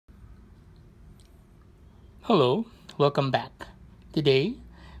Hello, welcome back. Today,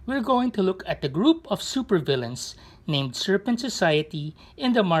 we're going to look at the group of supervillains named Serpent Society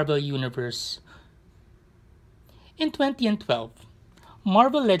in the Marvel Universe. In 2012,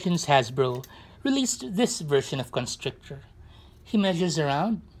 Marvel Legends Hasbro released this version of Constrictor. He measures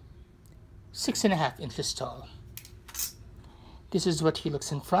around 6.5 inches tall. This is what he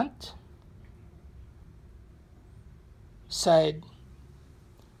looks in front, side,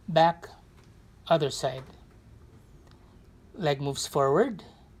 back, other side. Leg moves forward,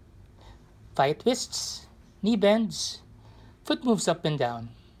 thigh twists, knee bends, foot moves up and down.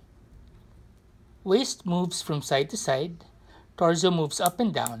 Waist moves from side to side, torso moves up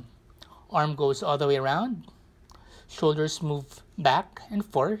and down, arm goes all the way around, shoulders move back and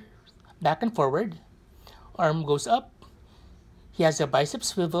forward, arm goes up. He has a bicep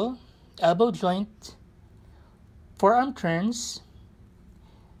swivel, elbow joint, forearm turns,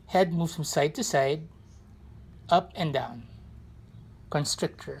 head moves from side to side, up and down.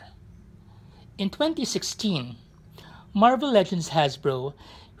 Constrictor. In 2016, Marvel Legends Hasbro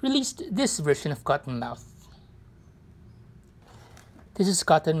released this version of Cottonmouth. This is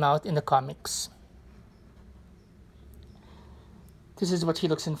Cottonmouth in the comics. This is what he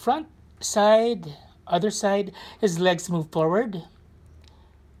looks in front, side, other side. His legs move forward,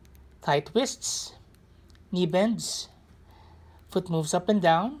 thigh twists, knee bends, foot moves up and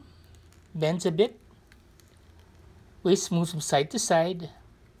down, bends a bit, waist moves from side to side,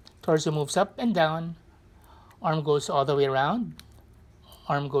 torso moves up and down, arm goes all the way around,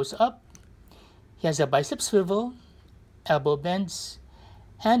 arm goes up. He has a bicep swivel, elbow bends,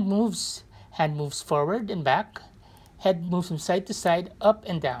 hand moves forward and back, head moves from side to side, up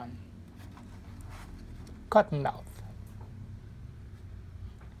and down. Cottonmouth.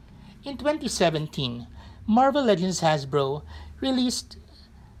 In 2017, Marvel Legends Hasbro released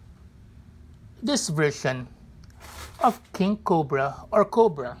this version of King Cobra or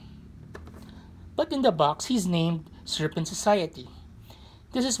Cobra. But in the box, he's named Serpent Society.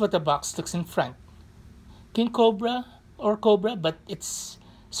 This is what the box looks in front. King Cobra or Cobra, but it's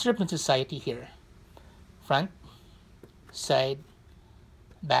Serpent Society here. Front, side,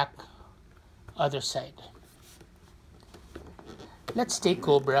 back, other side. Let's take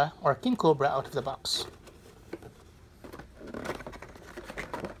Cobra or King Cobra out of the box.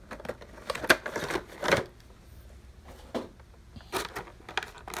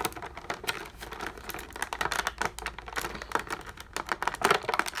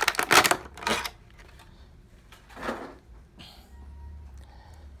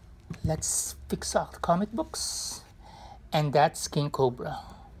 Let's fix out the comic books. And that's King Cobra.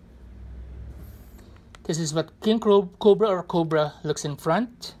 This is what King Cobra or Cobra looks in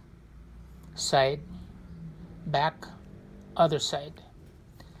front, side, back, other side.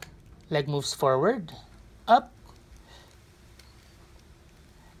 Leg moves forward, up,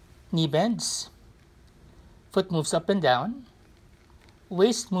 knee bends, foot moves up and down,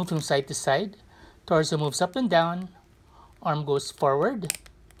 waist moves from side to side, torso moves up and down, arm goes forward,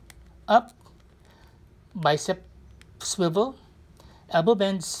 up, bicep swivel, elbow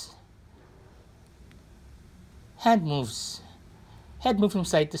bends, hand moves, head moves from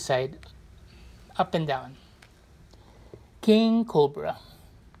side to side, up and down. King Cobra.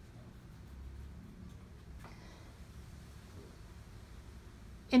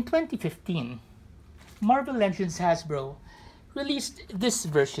 In 2015, Marvel Legends Hasbro released this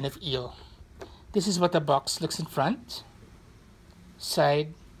version of Eel. This is what the box looks in front,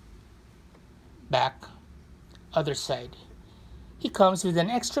 side, back, other side. He comes with an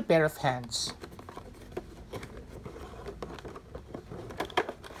extra pair of hands.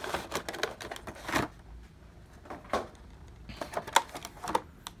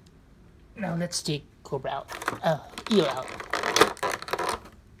 Now let's take Cobra out, Eel out.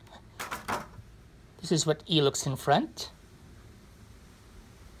 This is what Eel looks in front,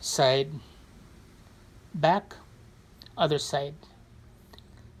 side, back, other side.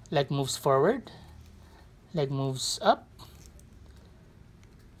 Leg moves forward, leg moves up,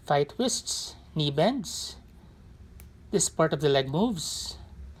 thigh twists, knee bends. This part of the leg moves,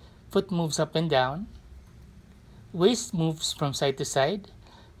 foot moves up and down, waist moves from side to side,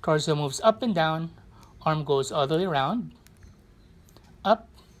 torso moves up and down, arm goes all the way around, up.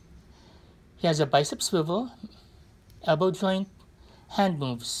 He has a bicep swivel, elbow joint, hand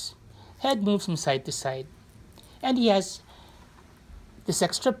moves, head moves from side to side, and he has this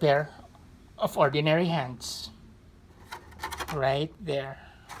extra pair of ordinary hands right there.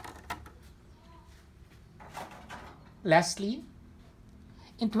 Lastly,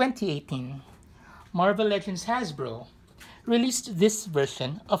 in 2018, Marvel Legends Hasbro released this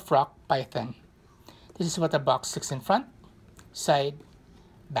version of Rock Python. This is what the box looks in front, side,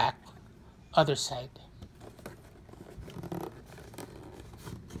 back, other side.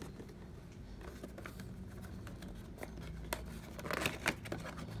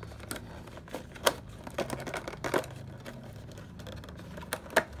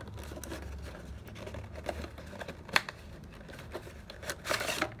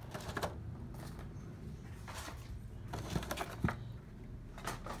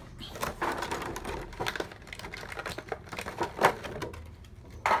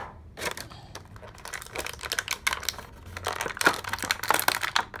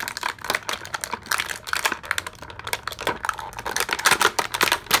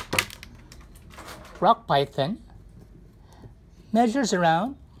 Rock python measures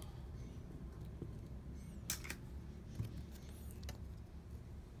around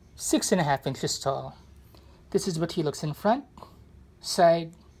 6.5 inches tall. This is what he looks in front,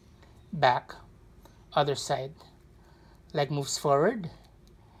 side, back, other side. Leg moves forward,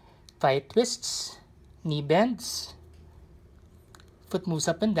 thigh twists, knee bends, foot moves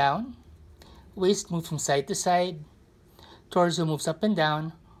up and down, waist moves from side to side, torso moves up and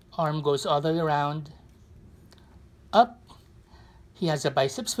down, arm goes all the way around, up. He has a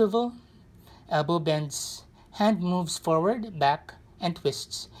bicep swivel, elbow bends, hand moves forward, back, and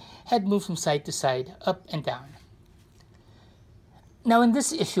twists. Head moves from side to side, up and down. Now in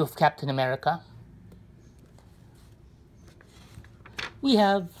this issue of Captain America, we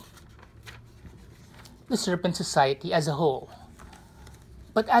have the Serpent Society as a whole.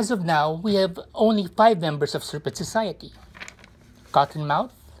 But as of now, we have only 5 members of Serpent Society: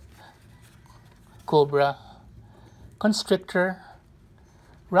 Cottonmouth, Cobra, Constrictor,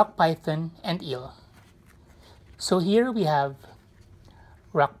 Rock Python, and Eel. So here we have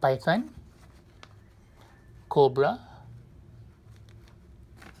Rock Python, Cobra,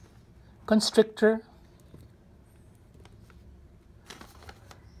 Constrictor,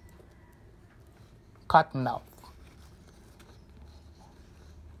 Cottonmouth,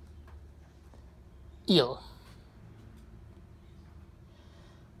 Eel.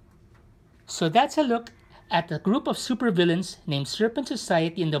 So that's a look at a group of supervillains named Serpent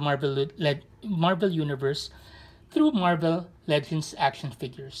Society in the Marvel Universe through Marvel Legends action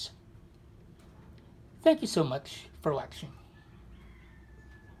figures. Thank you so much for watching.